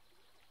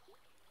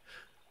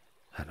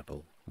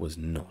 Hannibal was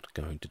not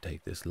going to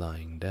take this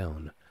lying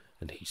down,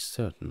 and he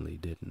certainly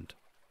didn't.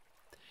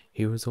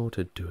 He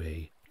resorted to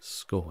a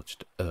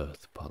scorched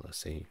earth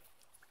policy,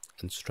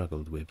 and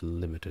struggled with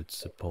limited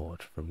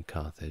support from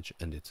Carthage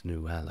and its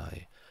new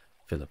ally,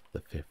 Philip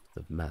V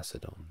of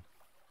Macedon.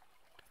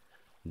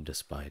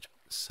 Despite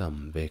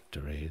some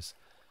victories,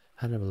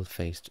 Hannibal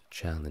faced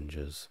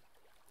challenges,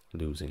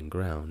 losing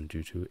ground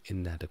due to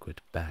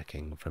inadequate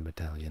backing from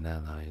Italian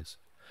allies,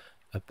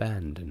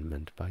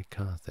 abandonment by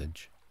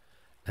Carthage,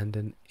 and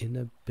an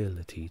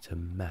inability to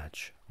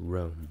match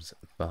Rome's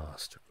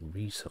vast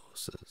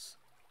resources.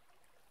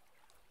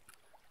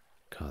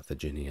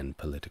 Carthaginian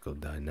political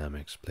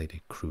dynamics played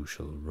a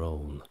crucial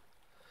role,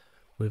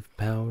 with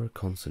power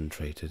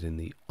concentrated in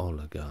the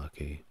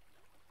oligarchy,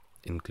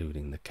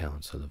 including the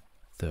Council of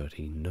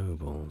 30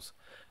 nobles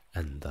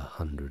and the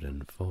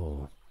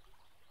 104.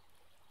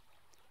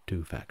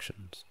 Two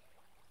factions,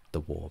 the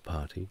war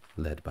party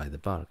led by the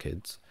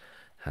Barcids,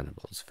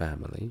 Hannibal's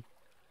family,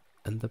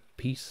 and the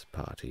peace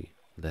party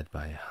led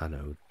by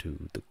Hanno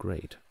II the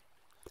Great,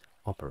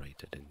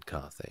 operated in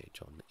Carthage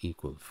on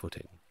equal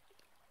footing.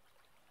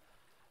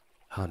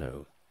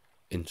 Hanno,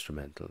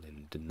 instrumental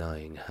in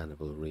denying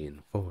Hannibal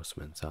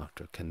reinforcements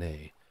after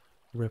Cannae,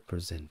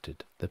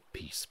 represented the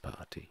peace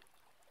party.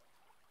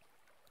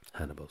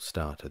 Hannibal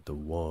started the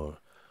war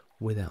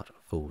without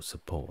full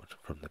support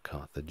from the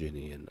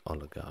Carthaginian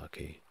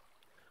oligarchy,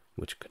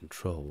 which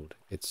controlled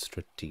its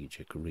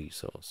strategic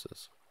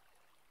resources.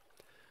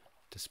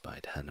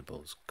 Despite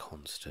Hannibal's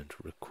constant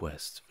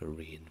requests for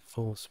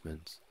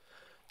reinforcements,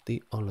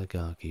 the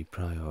oligarchy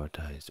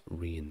prioritized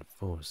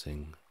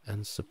reinforcing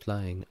and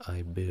supplying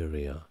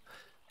Iberia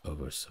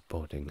over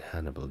supporting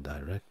Hannibal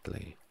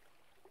directly.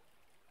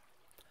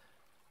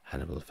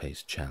 Hannibal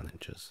faced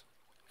challenges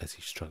as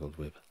he struggled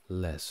with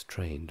less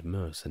trained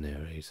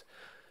mercenaries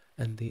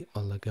and the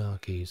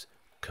oligarchy's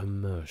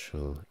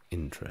commercial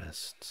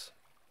interests.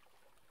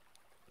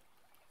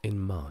 In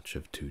March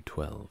of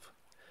 212,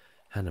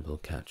 Hannibal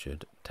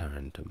captured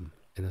Tarentum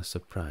in a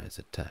surprise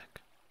attack.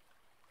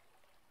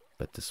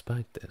 But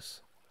despite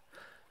this,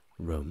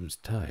 Rome's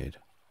tide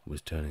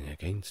was turning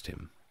against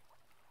him.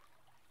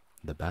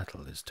 The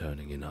battle is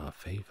turning in our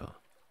favor.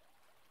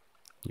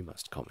 You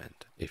must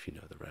comment if you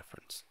know the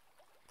reference.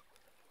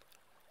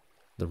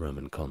 The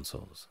Roman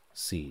consuls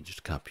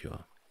sieged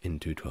Capua in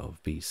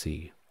 212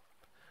 BC,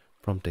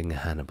 prompting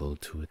Hannibal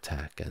to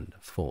attack and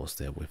force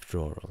their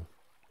withdrawal.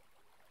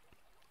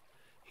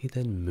 He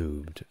then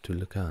moved to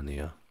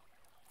Lucania,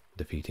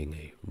 defeating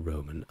a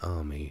Roman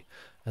army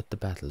at the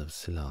Battle of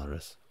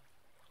Silaris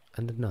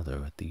and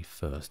another at the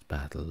First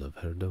Battle of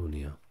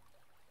Herdonia.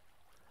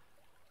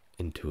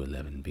 In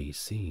 211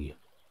 BC,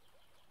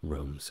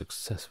 Rome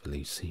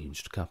successfully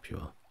sieged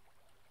Capua.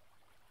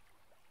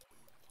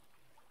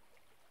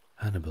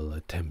 Hannibal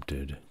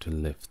attempted to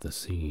lift the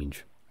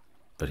siege,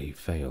 but he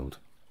failed,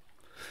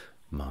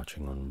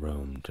 marching on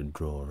Rome to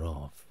draw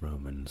off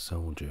Roman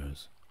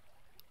soldiers.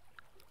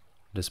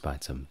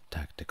 Despite some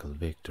tactical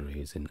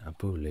victories in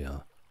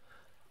Apulia,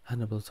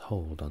 Hannibal's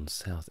hold on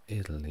South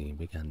Italy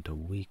began to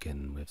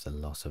weaken with the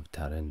loss of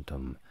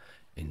Tarentum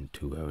in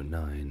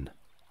 209.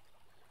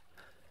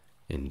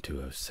 In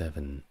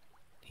 207,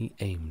 he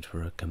aimed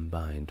for a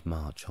combined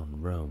march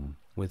on Rome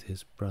with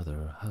his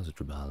brother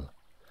Hasdrubal,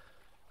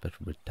 but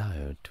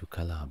retired to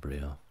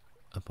Calabria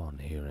upon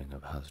hearing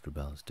of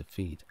Hasdrubal's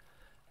defeat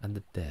and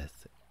his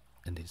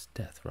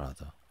death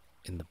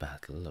in the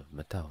Battle of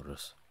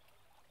Metaurus.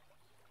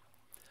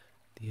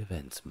 The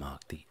events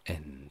marked the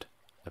end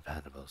of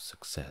Hannibal's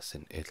success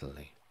in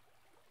Italy.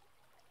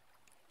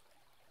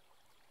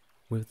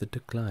 With the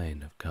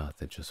decline of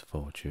Carthage's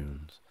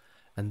fortunes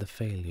and the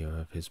failure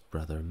of his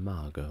brother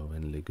Mago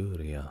in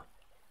Liguria,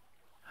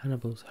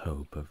 Hannibal's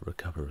hope of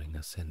recovering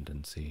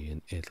ascendancy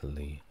in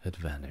Italy had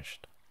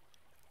vanished.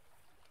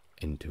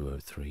 In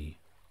 203,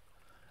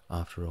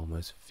 after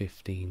almost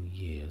 15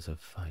 years of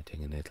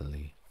fighting in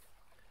Italy,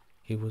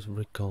 he was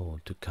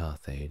recalled to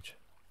Carthage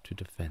to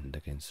defend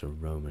against a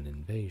Roman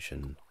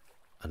invasion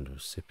under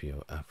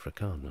Scipio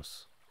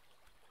Africanus.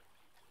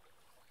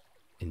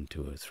 In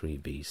 203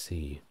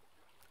 BC,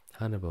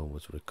 Hannibal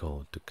was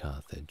recalled to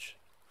Carthage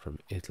from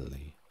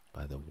Italy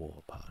by the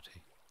war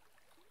party.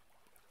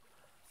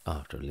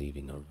 After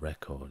leaving a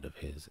record of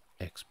his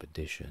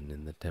expedition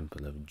in the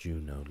temple of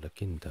Juno La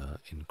Quinta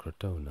in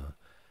Crotona,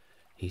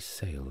 he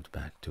sailed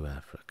back to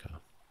Africa.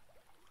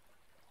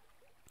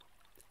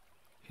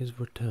 His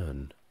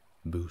return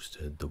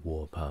boosted the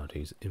war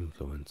party's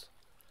influence,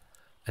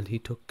 and he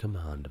took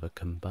command of a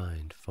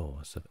combined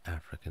force of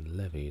African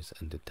levies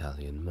and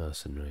Italian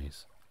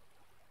mercenaries.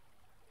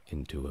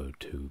 In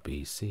 202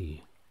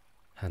 BC,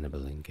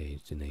 Hannibal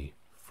engaged in a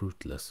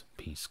fruitless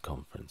peace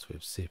conference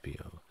with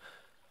Scipio,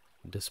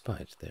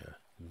 despite their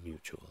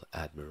mutual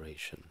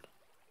admiration.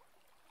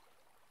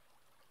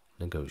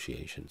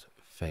 Negotiations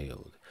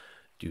failed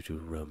due to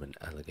Roman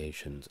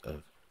allegations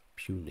of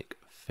Punic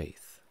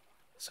faith,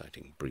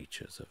 citing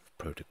breaches of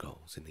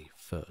protocols in the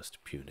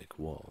First Punic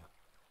War.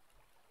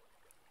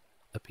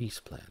 A peace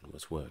plan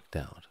was worked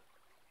out,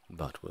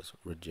 but was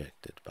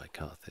rejected by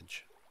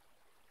Carthage.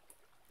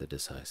 The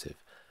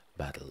decisive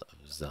Battle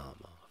of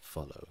Zama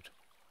followed,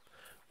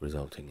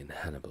 resulting in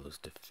Hannibal's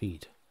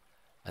defeat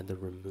and the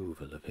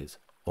removal of his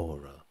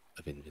aura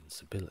of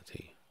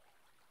invincibility.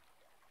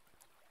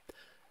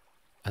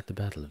 At the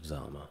Battle of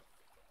Zama,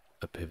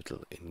 a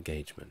pivotal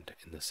engagement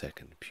in the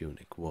Second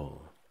Punic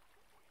War,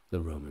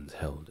 the Romans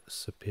held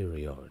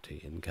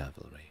superiority in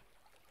cavalry,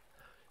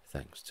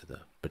 thanks to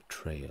the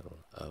betrayal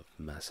of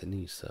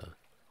Massinissa,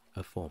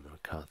 a former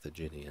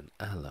Carthaginian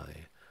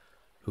ally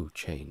who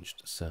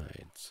changed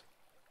sides.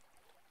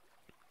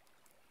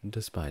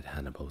 Despite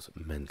Hannibal's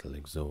mental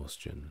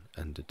exhaustion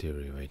and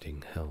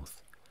deteriorating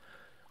health,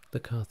 the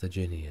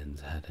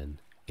Carthaginians had an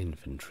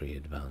infantry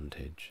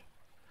advantage,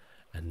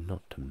 and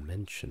not to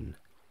mention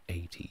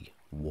 80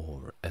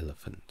 war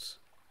elephants.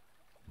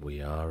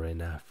 We are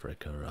in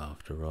Africa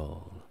after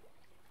all.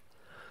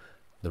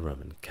 The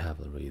Roman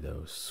cavalry,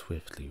 though,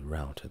 swiftly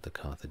routed the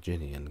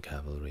Carthaginian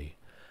cavalry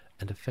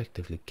and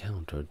effectively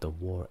countered the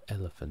war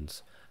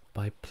elephants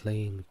by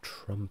playing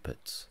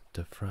trumpets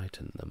to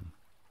frighten them.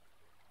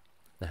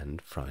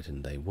 And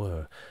frightened they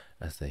were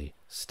as they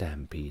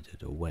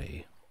stampeded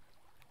away.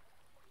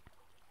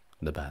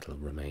 The battle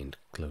remained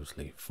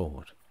closely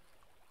fought,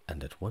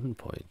 and at one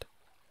point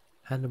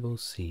Hannibal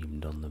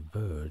seemed on the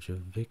verge of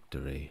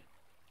victory.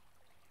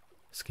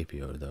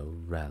 Scipio, though,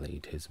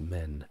 rallied his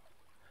men,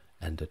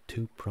 and a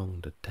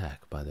two-pronged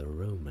attack by the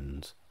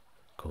Romans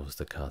caused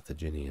the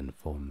Carthaginian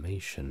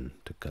formation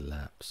to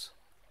collapse.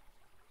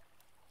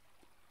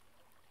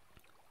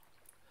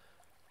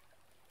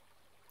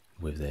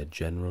 With their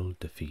general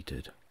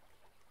defeated,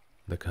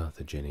 the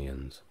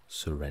Carthaginians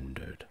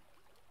surrendered,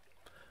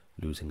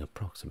 losing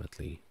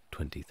approximately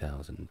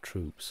 20,000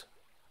 troops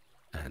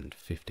and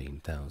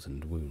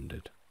 15,000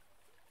 wounded.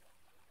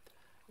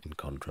 In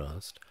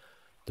contrast,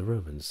 the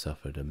Romans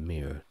suffered a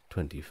mere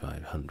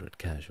 2,500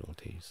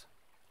 casualties.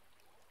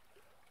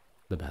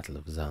 The Battle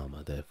of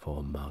Zama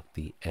therefore marked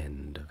the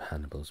end of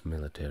Hannibal's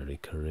military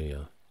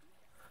career,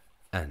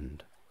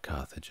 and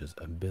Carthage's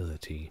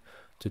ability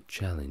to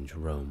challenge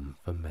Rome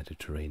for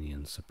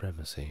Mediterranean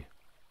supremacy.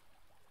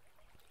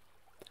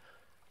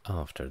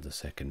 After the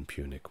Second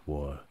Punic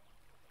War,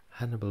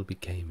 Hannibal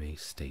became a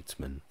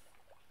statesman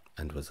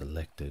and was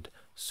elected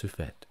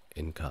suffect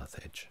in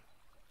Carthage.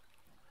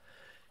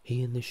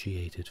 He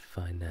initiated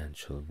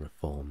financial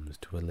reforms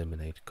to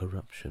eliminate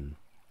corruption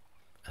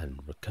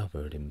and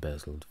recovered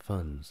embezzled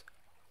funds.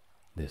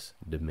 This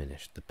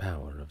diminished the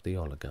power of the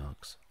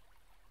oligarchs.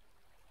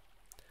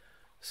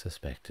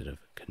 Suspected of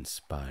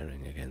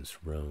conspiring against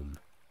Rome,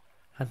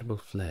 Hannibal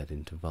fled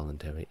into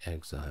voluntary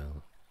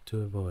exile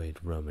to avoid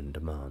Roman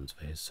demands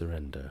for his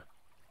surrender.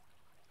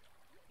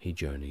 He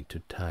journeyed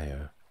to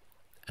Tyre,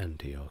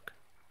 Antioch,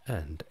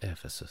 and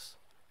Ephesus,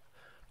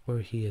 where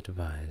he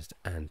advised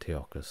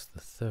Antiochus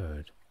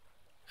III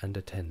and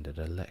attended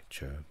a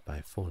lecture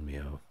by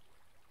Phormio.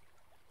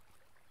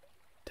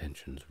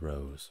 Tensions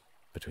rose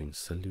between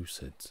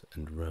Seleucids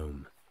and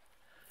Rome,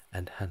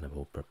 and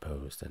Hannibal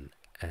proposed an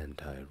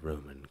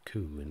anti-Roman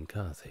coup in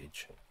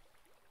Carthage.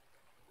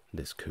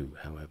 This coup,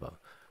 however,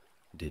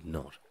 did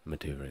not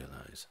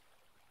materialize.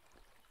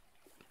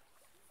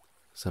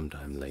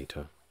 Sometime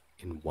later,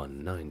 in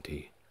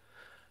 190,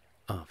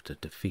 after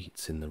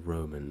defeats in the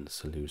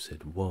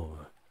Roman-Seleucid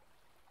War,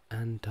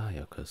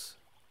 Antiochus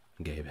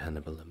gave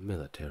Hannibal a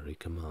military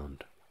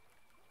command.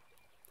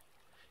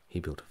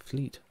 He built a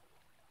fleet,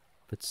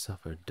 but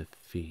suffered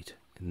defeat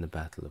in the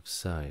Battle of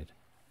Side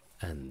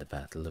and the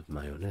Battle of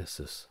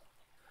Myonnesus,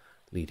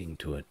 leading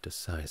to a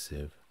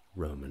decisive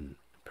Roman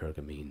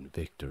Pergamene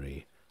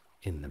victory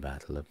in the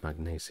Battle of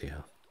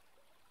Magnesia.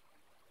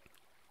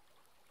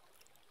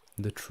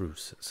 The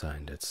truce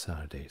signed at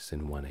Sardes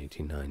in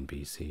 189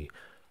 BC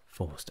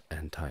forced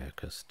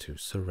Antiochus to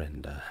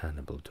surrender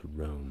Hannibal to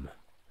Rome.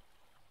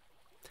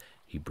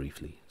 He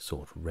briefly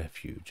sought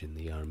refuge in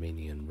the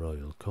Armenian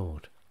royal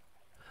court,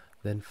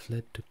 then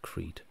fled to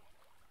Crete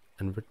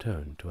and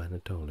returned to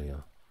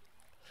Anatolia,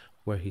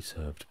 where he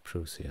served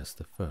Prusias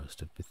I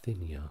of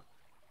Bithynia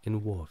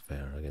in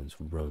warfare against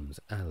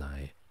Rome's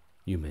ally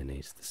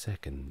Eumenes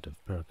II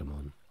of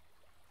Pergamon.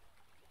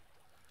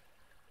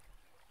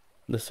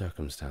 The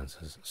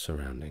circumstances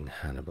surrounding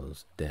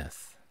Hannibal's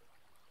death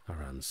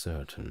are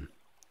uncertain.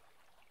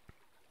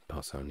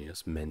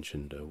 Pausanias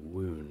mentioned a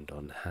wound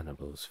on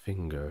Hannibal's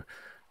finger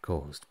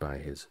caused by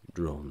his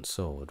drawn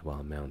sword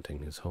while mounting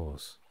his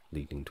horse,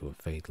 leading to a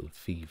fatal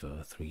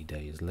fever 3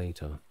 days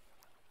later.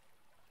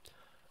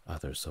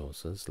 Other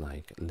sources,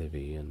 like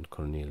Livy and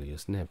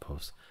Cornelius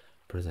Nepos,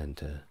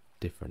 present a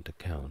different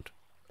account,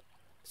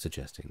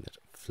 suggesting that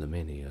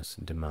Flaminius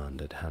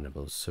demanded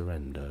Hannibal's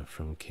surrender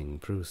from King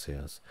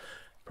Prusias,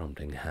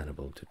 prompting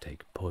Hannibal to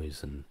take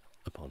poison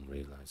upon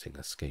realizing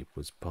escape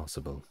was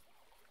possible.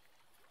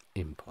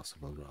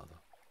 Impossible,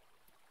 rather.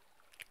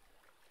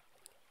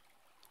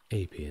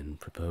 Appian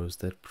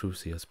proposed that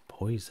Prusias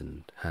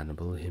poisoned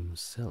Hannibal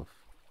himself.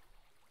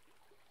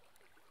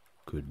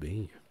 Could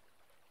be.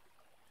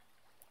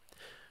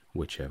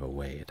 Whichever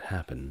way it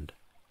happened,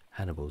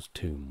 Hannibal's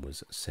tomb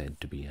was said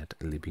to be at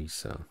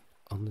Libissa,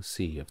 on the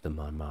sea of the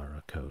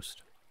Marmara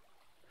coast,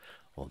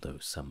 although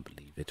some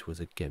believe it was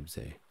at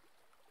Gebze,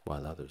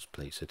 while others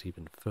place it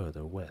even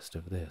further west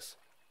of this.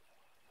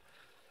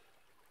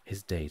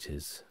 His date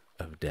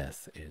of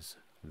death is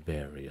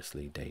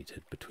variously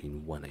dated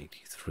between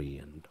 183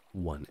 and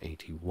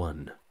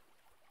 181.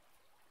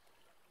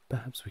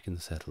 Perhaps we can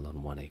settle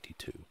on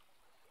 182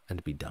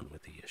 and be done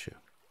with the issue.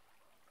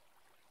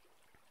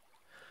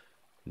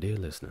 Dear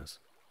listeners,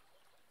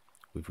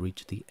 we've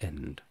reached the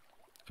end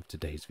of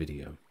today's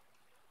video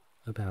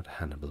about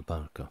Hannibal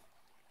Barca.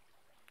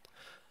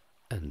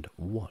 And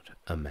what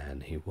a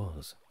man he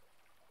was.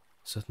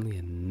 Certainly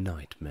a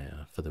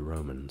nightmare for the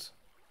Romans.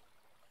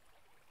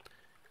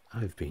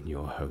 I've been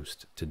your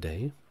host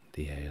today,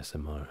 the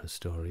ASMR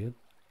Historian.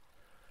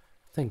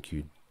 Thank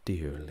you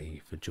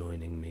dearly for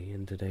joining me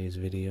in today's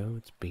video.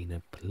 It's been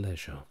a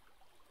pleasure.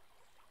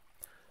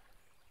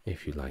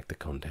 If you like the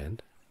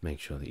content,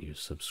 make sure that you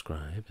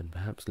subscribe and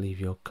perhaps leave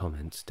your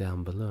comments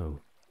down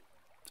below.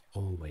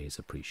 Always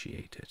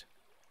appreciate it.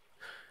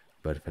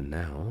 But for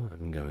now,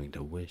 I'm going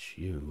to wish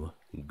you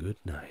good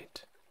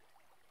night.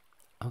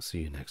 I'll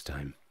see you next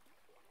time.